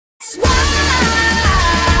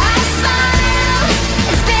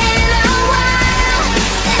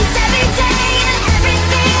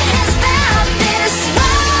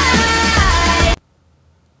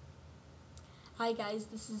Hi guys,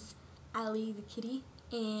 this is Ali the kitty,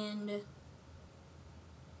 and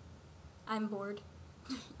I'm bored.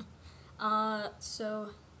 So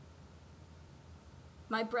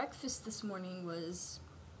my breakfast this morning was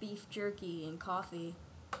beef jerky and coffee,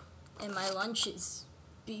 and my lunch is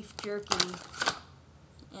beef jerky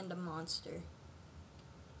and a monster.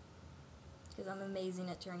 Because I'm amazing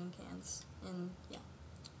at turning cans, and yeah.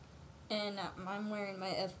 And I'm wearing my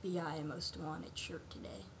FBI Most Wanted shirt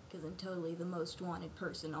today, because I'm totally the most wanted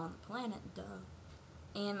person on the planet, duh.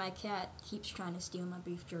 And my cat keeps trying to steal my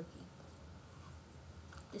beef jerky.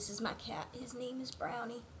 This is my cat. His name is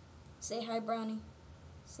Brownie. Say hi, Brownie.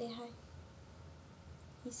 Say hi.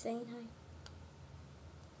 He's saying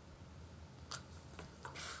hi.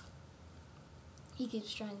 He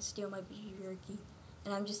keeps trying to steal my beef jerky,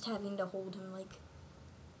 and I'm just having to hold him like,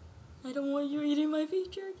 I don't want you eating my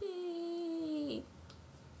beef jerky.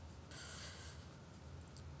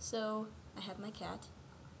 So, I have my cat.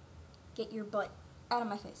 Get your butt out of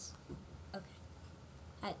my face.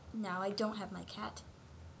 Okay. Now I don't have my cat.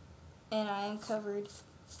 And I am covered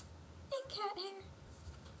in cat hair.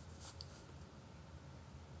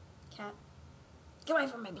 Cat, get away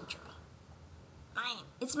from my beef jerky. Mine.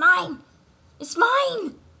 It's mine. It's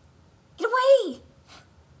mine. Get away.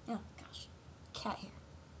 Oh, gosh. Cat hair.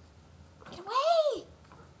 Get away.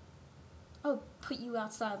 Oh, put you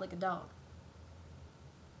outside like a dog.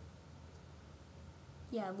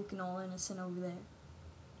 Yeah, looking all innocent over there.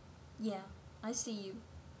 Yeah, I see you.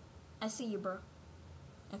 I see you, bro.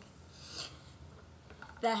 Okay.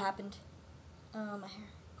 That happened. Oh, my hair.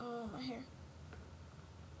 Oh, my hair.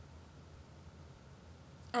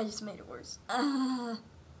 I just made it worse.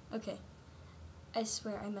 Okay. I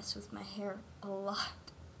swear I mess with my hair a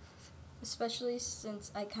lot. Especially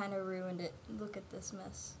since I kind of ruined it. Look at this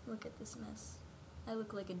mess. Look at this mess. I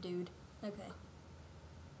look like a dude. Okay.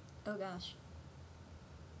 Oh, gosh.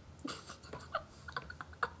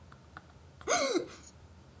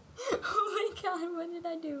 Oh my god, what did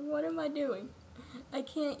I do? What am I doing? I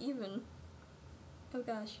can't even. Oh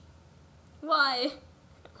gosh. Why?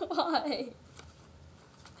 Why?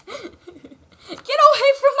 Get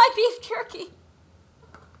away from my beef jerky!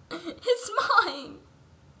 It's mine!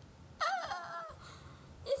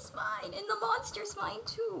 It's mine, and the monster's mine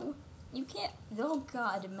too. You can't. Oh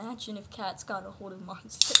god, imagine if cats got a hold of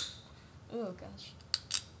monster. Oh gosh.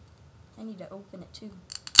 I need to open it too.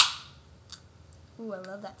 Ooh, I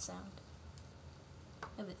love that sound.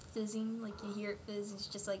 Of it fizzing, like you hear it fizz, it's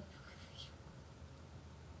just like...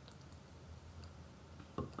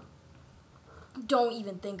 Don't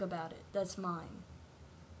even think about it. That's mine.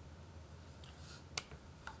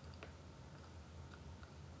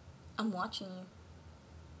 I'm watching you.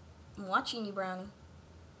 I'm watching you, Brownie.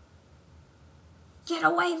 Get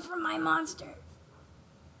away from my monster!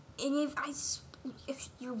 And if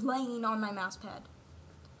you're laying on my mouse pad.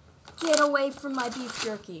 Get away from my beef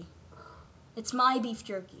jerky. It's my beef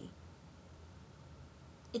jerky.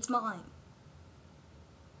 It's mine.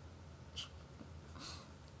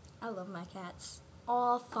 I love my cats.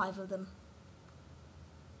 All 5 of them.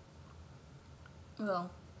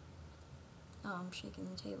 Well, I'm shaking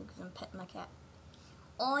the table because I'm petting my cat.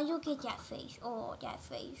 Oh, look at that face. Oh, that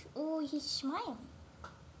face. Oh, he's smiling.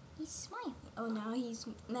 He's smiling. Oh, now he's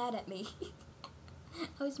mad at me.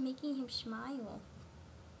 I was making him smile.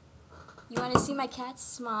 You want to see my cat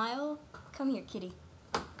smile? Come here, kitty.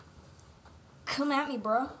 Come at me,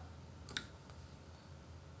 bro.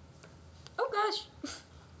 Oh, gosh.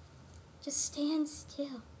 Just stand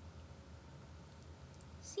still.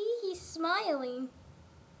 See, he's smiling.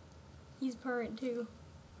 He's purring, too.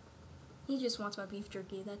 He just wants my beef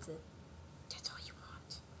jerky. That's it. That's all you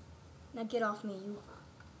want. Now get off me, you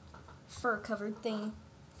fur-covered thing.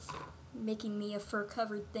 Making me a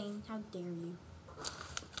fur-covered thing. How dare you?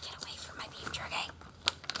 Get away from my beef jerky.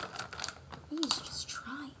 He's just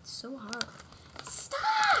trying so hard.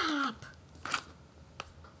 Stop!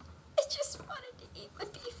 I just wanted to eat my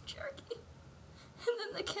beef jerky. And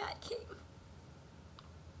then the cat came.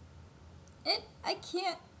 And I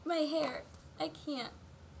can't. My hair. I can't.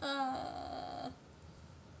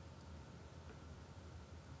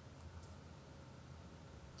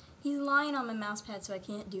 He's lying on my mouse pad, so I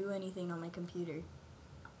can't do anything on my computer.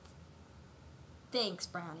 Thanks,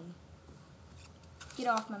 Brownie. Get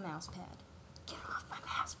off my mouse pad. Get off my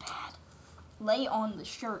mouse pad. Lay on the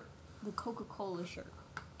shirt. The Coca-Cola shirt.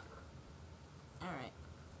 Alright.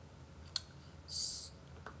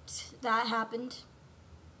 That happened.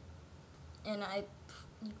 And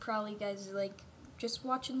you probably guys are like, just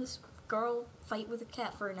watching this girl fight with a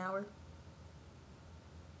cat for an hour.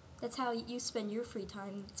 That's how you spend your free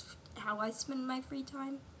time. It's how I spend my free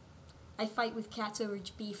time. I fight with cats over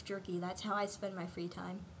beef jerky. That's how I spend my free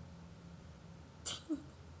time.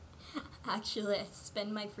 Actually, I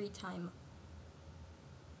spend my free time,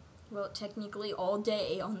 well, technically all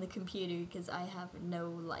day on the computer because I have no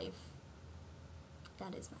life.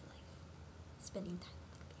 That is my life. Spending time on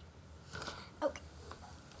the computer. Okay.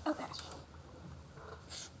 Oh gosh.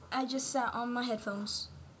 I just sat on my headphones.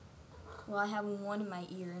 Well, I have one in my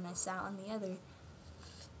ear and I sat on the other.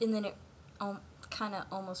 And then it kind of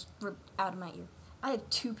almost ripped out of my ear. I have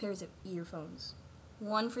 2 pairs of earphones.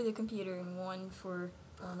 One for the computer and one for,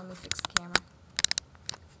 let me fix the camera.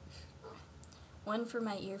 One for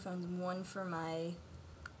my earphones and one for my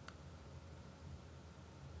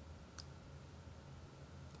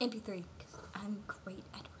MP3, because I'm great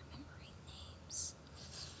at remembering names.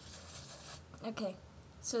 Okay,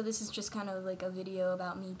 so this is just kind of like a video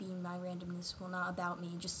about me being my randomness. Well, not about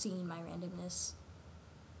me, just seeing my randomness.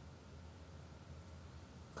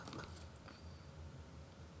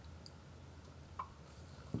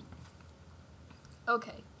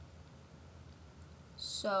 Okay,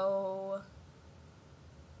 so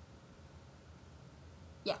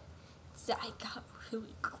yeah, so I got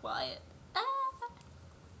really quiet.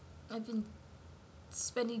 I've been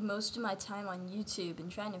spending most of my time on YouTube and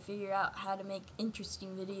trying to figure out how to make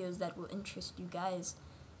interesting videos that will interest you guys.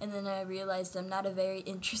 And then I realized I'm not a very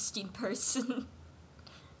interesting person.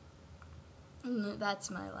 That's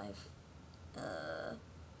my life.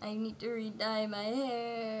 I need to re-dye my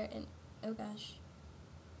hair, and oh gosh,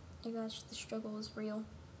 the struggle is real.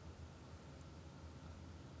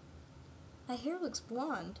 My hair looks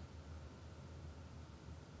blonde.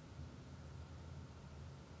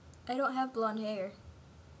 I don't have blonde hair,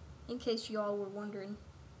 in case y'all were wondering.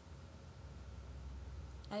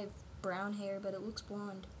 I have brown hair, but it looks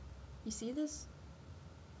blonde. You see this?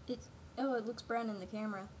 It looks brown in the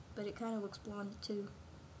camera, but it kind of looks blonde too.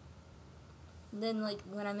 And then, like,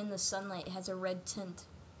 when I'm in the sunlight, it has a red tint.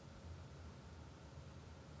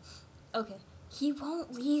 Okay, he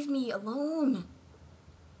won't leave me alone.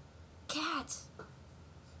 Cat,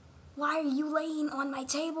 why are you laying on my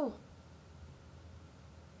table?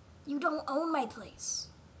 You don't own my place.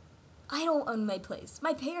 I don't own my place.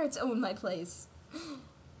 My parents own my place.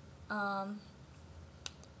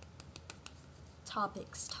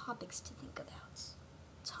 Topics to think about.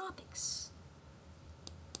 Topics.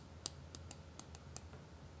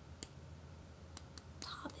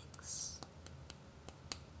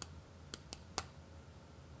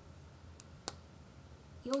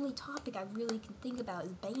 The only topic I really can think about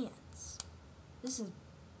is bands.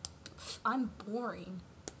 I'm boring.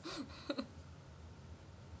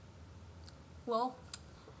 Well,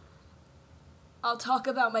 I'll talk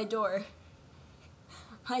about my door.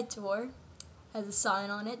 My door has a sign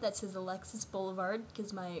on it that says Alexis Boulevard,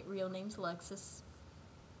 because my real name's Alexis.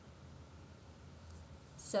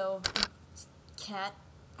 So, cat,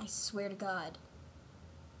 I swear to God,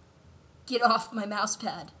 get off my mouse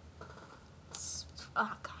pad.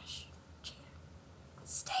 Oh gosh, chair.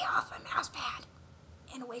 Stay off my mouse pad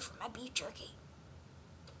and away from my beef jerky.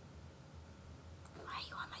 Why are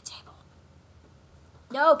you on my table?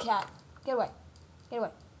 No, cat, get away. Get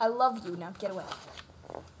away. I love you, now get away.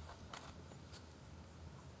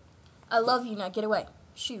 I love you, now get away.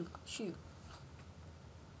 Shoo, shoo.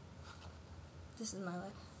 This is my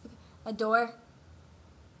life. Okay. My door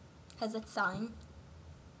has that sign,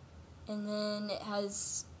 and then it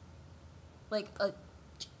has like a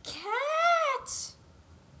cat.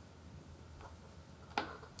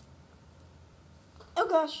 Oh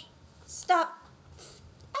gosh, stop.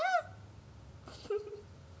 Ah.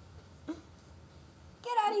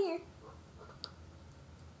 Get out of here.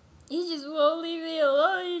 You just won't leave me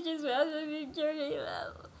alone. You just want to be dirty.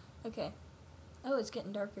 Okay. Oh, it's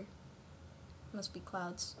getting darker. Must be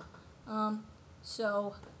clouds.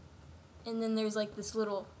 So, and then there's like this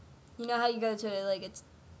little, you know how you go to like it's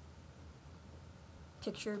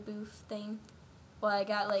picture booth thing? Well, I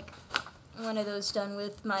got like one of those done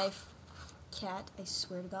with my cat. I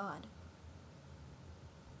swear to God.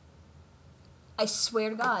 I swear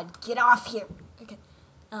to God. Get off here. Okay.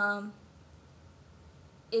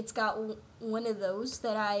 It's got one of those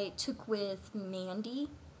that I took with Mandy,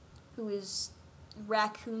 who is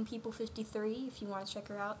Raccoon People 53. If you want to check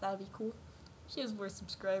her out, that'd be cool. She has more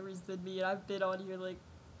subscribers than me, and I've been on here like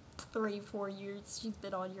 3-4 years. She's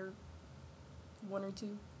been on here 1 or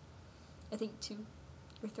 2. I think 2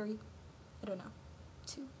 or 3. I don't know.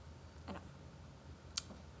 2. I don't know.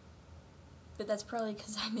 But that's probably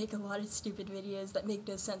because I make a lot of stupid videos that make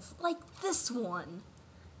no sense, like this one.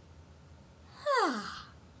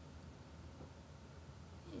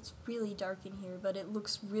 It's really dark in here, but it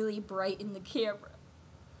looks really bright in the camera.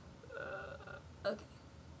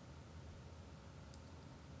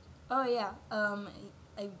 Oh yeah, I'm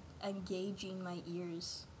gauging my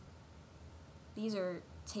ears. These are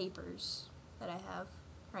tapers that I have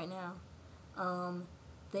right now.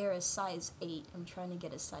 They're a size 8. I'm trying to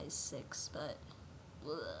get a size 6, but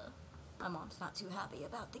ugh, my mom's not too happy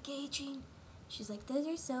about the gauging. She's like, those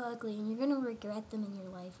are so ugly and you're gonna regret them in your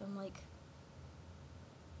life. I'm like,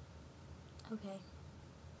 okay,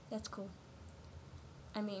 that's cool.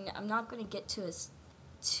 I mean, I'm not gonna get to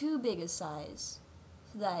too big a size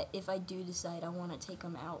so that if I do decide I want to take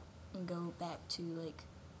them out and go back to like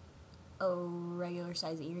a regular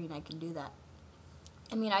size earring, I can do that.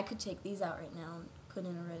 I mean, I could take these out right now and put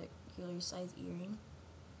in a regular size earring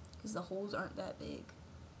because the holes aren't that big.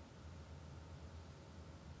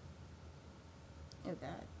 Oh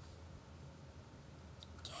god.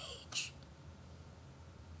 Gauge.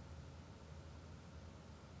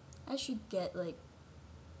 I should get like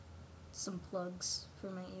some plugs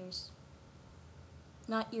for my ears.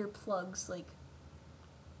 Not ear plugs, like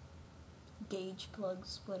gauge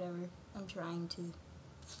plugs, whatever. I'm trying to.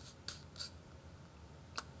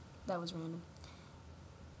 That was random.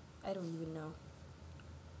 I don't even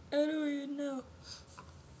know.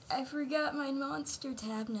 I forgot my monster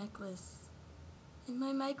tab necklace and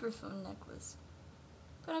my microphone necklace.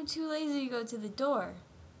 But I'm too lazy to go to the door.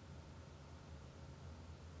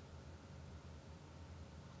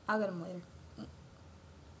 I'll get them later.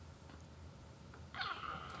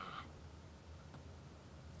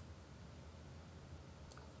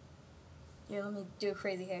 Here, let me do a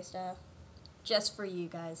crazy hairstyle. Just for you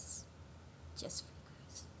guys. Just for you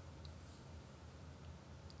guys.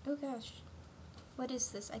 Oh gosh. What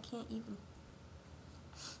is this? I can't even.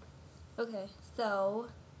 Okay, so.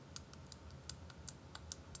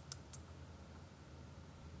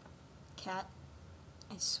 Cat,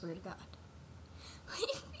 I swear to God.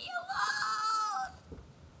 Leave me alone!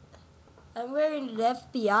 I'm wearing an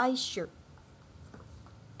FBI shirt.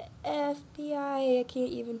 FBI, I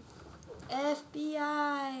can't even.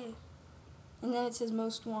 FBI! And then it says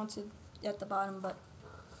most wanted at the bottom, but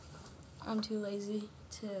I'm too lazy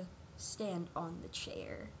to stand on the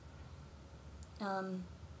chair.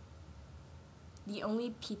 The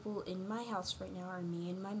only people in my house right now are me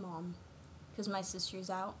and my mom, because my sister's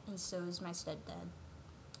out, and so is my stepdad.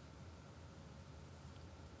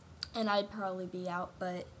 And I'd probably be out,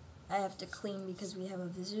 but I have to clean because we have a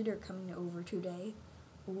visitor coming over today.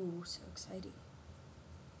 Ooh, so exciting.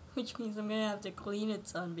 Which means I'm gonna have to clean a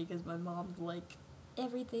ton because my mom's like,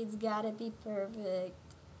 everything's gotta be perfect.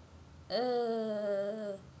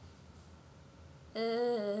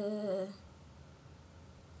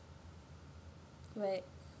 Wait.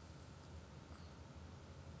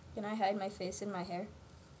 Can I hide my face in my hair?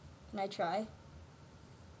 Can I try?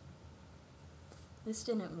 This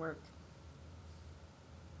didn't work.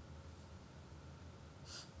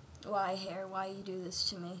 Why, hair? Why you do this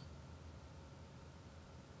to me?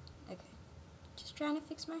 Okay. Just trying to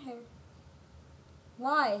fix my hair.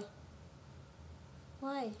 Why?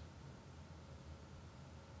 Why?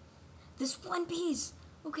 This one piece!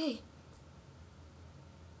 Okay.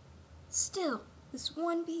 Still, this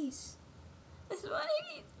one piece. This one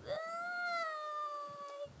piece.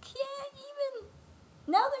 I can't even.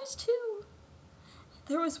 Now there's two.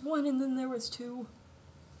 There was one and then there was two.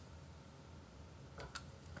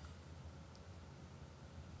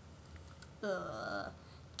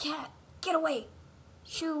 Cat, get away.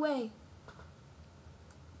 Shoo away.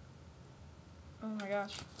 Oh my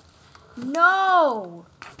gosh. No!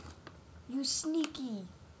 You sneaky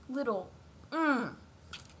little. No.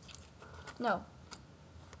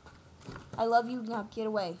 I love you, now get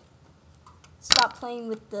away. Stop playing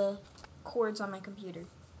with the cords on my computer.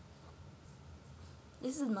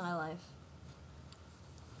 This is my life.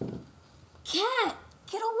 Cat,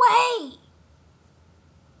 get away!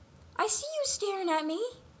 I see you staring at me.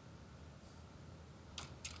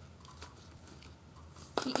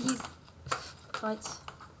 He's... What?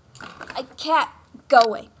 Cat, go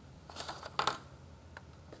away.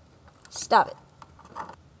 Stop it.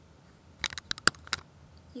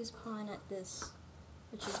 He's pawing at this,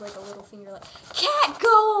 which is like a little finger like, Cat,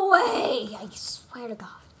 go away! I swear to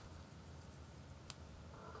God.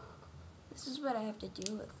 This is what I have to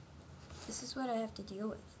deal with. This is what I have to deal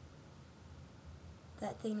with.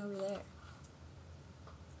 That thing over there.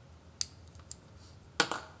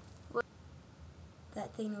 What?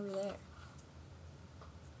 That thing over there.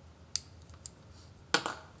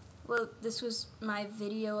 Well, this was my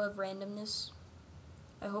video of randomness.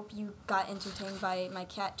 I hope you got entertained by my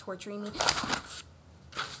cat torturing me.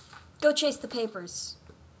 Go chase the papers.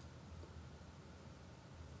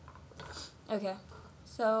 Okay,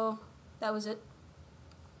 so that was it.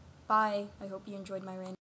 Bye. I hope you enjoyed my random.